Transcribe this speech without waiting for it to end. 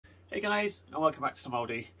Hey guys, and welcome back to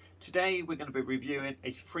TomOldy. Today we're going to be reviewing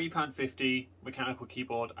a £3.50 mechanical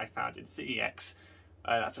keyboard I found in CEX.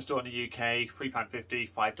 That's a store in the UK,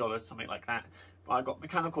 £3.50, $5, something like that. But I got a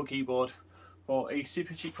mechanical keyboard for a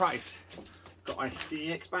super cheap price. Got my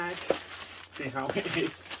CEX bag, see how it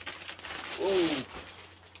is. Ooh.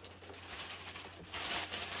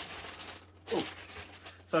 Ooh.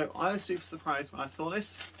 So I was super surprised when I saw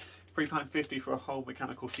this. £3.50 for a whole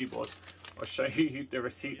mechanical keyboard. I'll show you the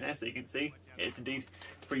receipt there so you can see it is indeed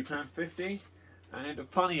 £3.50. And a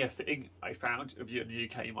funnier thing I found, if you're in the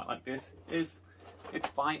UK you might like this, is it's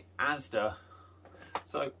by Asda.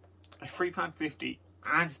 So a £3.50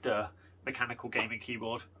 Asda mechanical gaming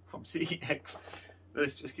keyboard from CEX.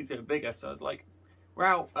 This just keeps getting bigger, so I was like,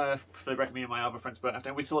 well, celebrate me and my other friend's birthday,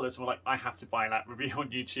 and we saw this and we're like, I have to buy that. Review on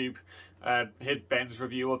YouTube. Here's Ben's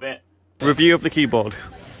review of it. Review of the keyboard.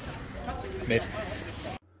 Mid.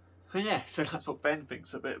 And yeah, so that's what Ben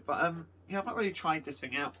thinks of it. But yeah, I've not really tried this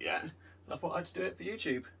thing out yet. I thought I'd do it for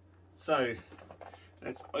YouTube. So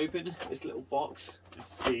let's open this little box and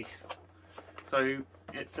see. So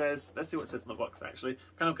it says, let's see what it says on the box actually.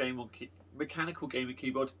 Mechanical gaming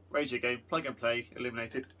keyboard, raise your game, plug and play,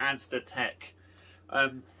 illuminated, Asda Tech.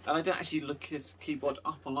 And I did actually look this keyboard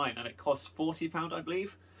up online, and it costs £40, I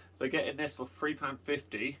believe. So getting this for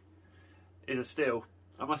 £3.50 is a steal.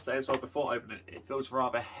 I must say as well, before opening it, it feels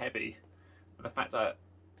rather heavy. And the fact that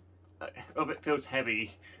it feels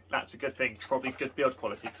heavy, that's a good thing. Probably good build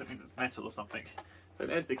quality because it means it's metal or something. So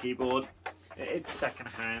there's the keyboard. It is second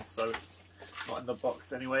hand, so it's not in the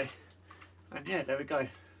box anyway. And yeah, there we go.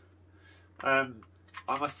 I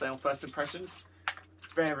must say on first impressions,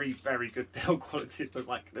 very good build quality. It feels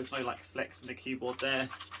like there's no like flex in the keyboard there.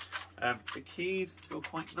 The keys feel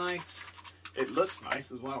quite nice. It looks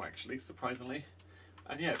nice as well actually, surprisingly.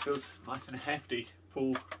 And yeah, it feels nice and hefty.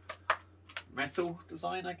 Full metal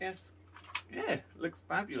design, I guess. Yeah, looks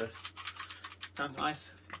fabulous. Sounds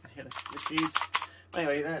nice. You can hear the keys.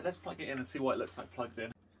 Anyway, let's plug it in and see what it looks like plugged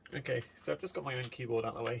in. Okay, so I've just got my own keyboard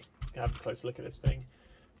out of the way. Have a close look at this thing.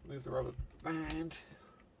 Move the rubber band.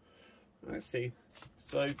 Let's see.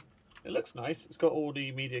 So it looks nice. It's got all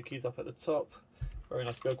the media keys up at the top. Very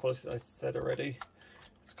nice build quality, as I said already.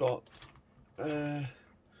 It's got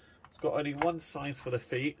only one size for the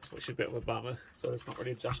feet, which is a bit of a bummer, so it's not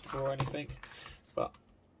really adjustable or anything, but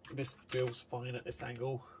this feels fine at this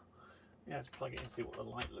angle. Yeah, let's plug it in and see what the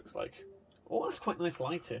light looks like. Oh, that's quite nice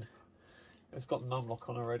lighting. It's got num lock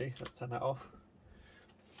on already. Let's turn that off.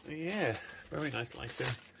 Yeah, very nice lighting.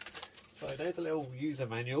 So there's a little user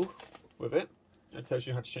manual with it. It tells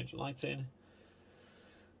you how to change the lighting.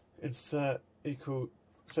 Insert equal,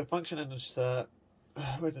 so function and insert.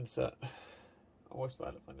 Where's insert? I always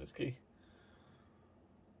find to find this key.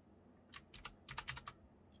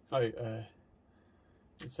 Oh,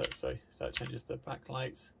 insert, so that changes the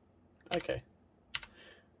backlights. Okay.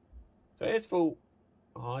 So it's full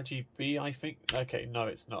RGB, I think. Okay, no,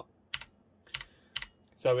 it's not.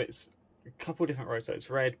 So it's a couple different rows. So it's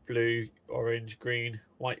red, blue, orange, green,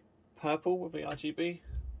 white, purple with the RGB.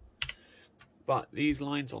 But these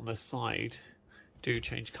lines on the side do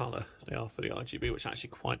change colour. They are for the RGB, which I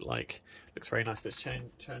actually quite like. Looks very nice. Let's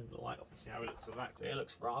turn the light off and see how it looks with that. It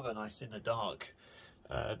looks rather nice in the dark.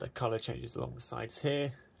 The colour changes along the sides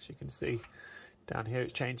here, as you can see. Down here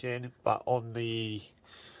it's changing, but on the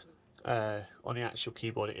actual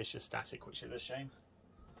keyboard it is just static, which is a shame.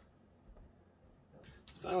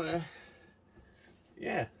 So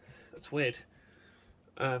yeah, that's weird.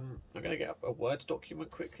 I'm going to get up a Word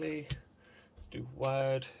document quickly. Let's do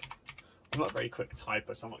Word. I'm not a very quick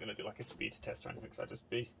typer, so I'm not going to do like a speed test or anything, because that'd just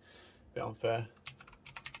be a bit unfair.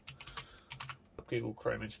 Google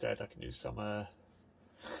Chrome instead. I can do some.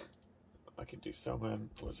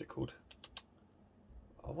 What's it called?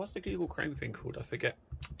 Oh, what's the Google Chrome thing called? I forget.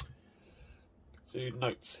 So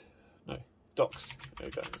notes, no, docs. There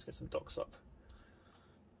we go. Let's get some docs up.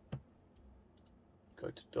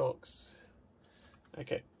 Go to docs.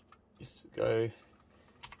 Okay. Let's go.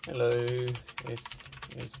 Hello. It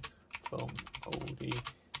is TomOldy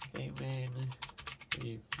Gaming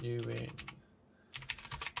reviewing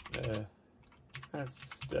the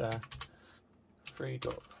Asda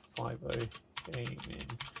 3.50 gaming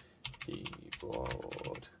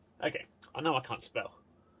keyboard. Okay, I know I can't spell.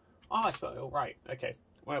 Oh, I spelled it all right. Okay,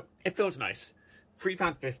 well, it feels nice.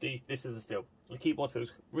 £3.50, this is a steal. The keyboard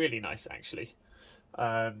feels really nice, actually.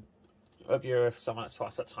 If you're someone that's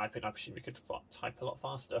fast at typing, I presume you could type a lot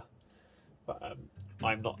faster. But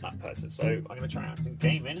I'm not that person, so I'm going to try out some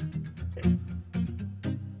gaming. Okay.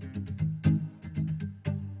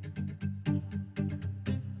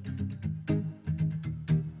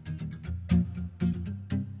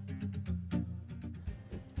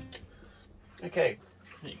 Okay,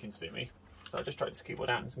 you can see me. So I just tried this keyboard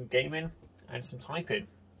out in some gaming and some typing.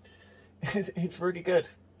 It's really good,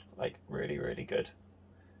 like really, really good.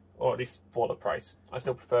 Or at least for the price. I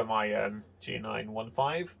still prefer my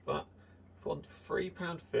G915, but for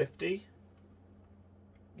 £3.50,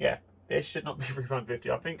 yeah, this should not be £3.50.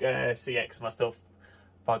 I think CX must have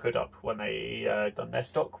buggered up when they done their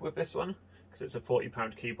stock with this one, because it's a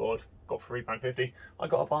 £40 keyboard, got £3.50. I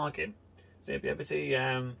got a bargain. So if you ever see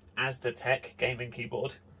Asda Tech gaming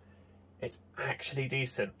keyboard, it's actually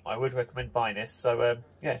decent. I would recommend buying this. So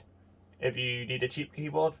yeah, if you need a cheap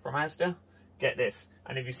keyboard from Asda, get this.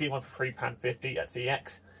 And if you see one for £3.50 at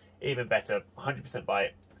CX, even better, 100% buy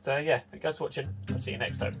it. So yeah, thank you guys for watching. I'll see you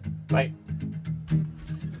next time. Bye.